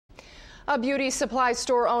A beauty supply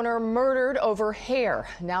store owner murdered over hair.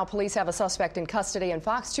 Now police have a suspect in custody, and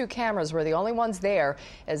Fox 2 cameras were the only ones there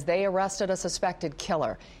as they arrested a suspected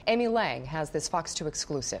killer. Amy Lang has this Fox 2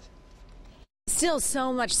 exclusive. Still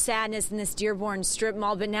so much sadness in this Dearborn strip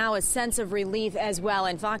mall, but now a sense of relief as well.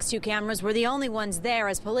 And Fox 2 cameras were the only ones there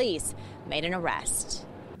as police made an arrest.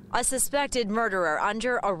 A suspected murderer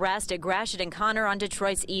under arrest at Gratiot and Connor on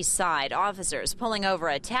Detroit's east side. Officers pulling over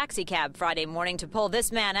a taxi cab Friday morning to pull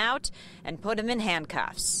this man out and put him in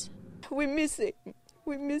handcuffs. We miss it.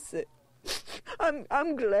 We miss it.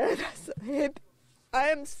 I'm glad. I'm so happy. I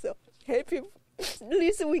am so happy. At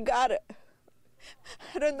least we got it.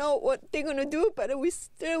 I don't know what they're going to do, but we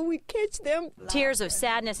catch them. Tears of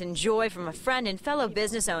sadness and joy from a friend and fellow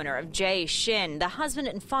business owner of Jay Shin, the husband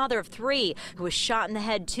and father of 3 who was shot in the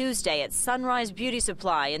head Tuesday at Sunrise Beauty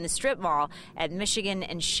Supply in the strip mall at Michigan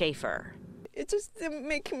and Schaefer. It just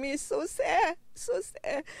makes me so sad, so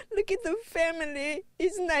sad. Look at the family.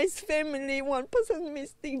 It's a nice family. One person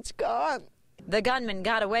missing, gone. The gunman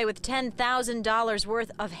got away with $10,000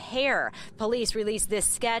 worth of hair. Police released this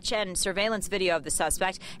sketch and surveillance video of the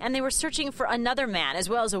suspect, and they were searching for another man as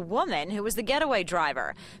well as a woman who was the getaway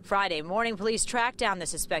driver. Friday morning, police tracked down the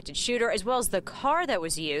suspected shooter as well as the car that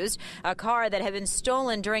was used, a car that had been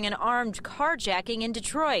stolen during an armed carjacking in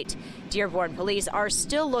Detroit. Dearborn police are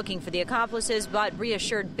still looking for the accomplices, but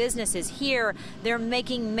reassured businesses here they're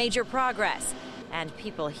making major progress, and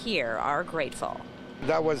people here are grateful.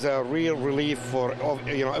 That was a real relief for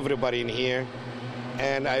everybody in here,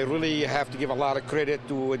 and I really have to give a lot of credit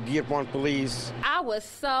to Dearborn Police. I was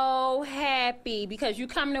so happy because you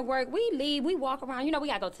come to work, we leave, we walk around, we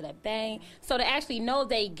gotta go to the bank. So to actually know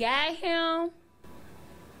they got him,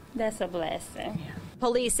 that's a blessing. Yeah.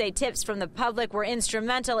 Police say tips from the public were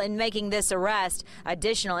instrumental in making this arrest.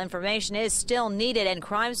 Additional information is still needed, and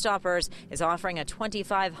Crime Stoppers is offering a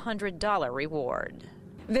 $2,500 reward.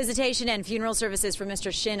 Visitation and funeral services for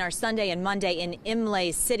Mr. Shin are Sunday and Monday in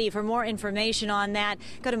Imlay City. For more information on that,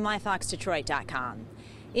 go to myfoxdetroit.com.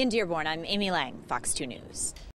 In Dearborn, I'm Amy Lang, Fox 2 News.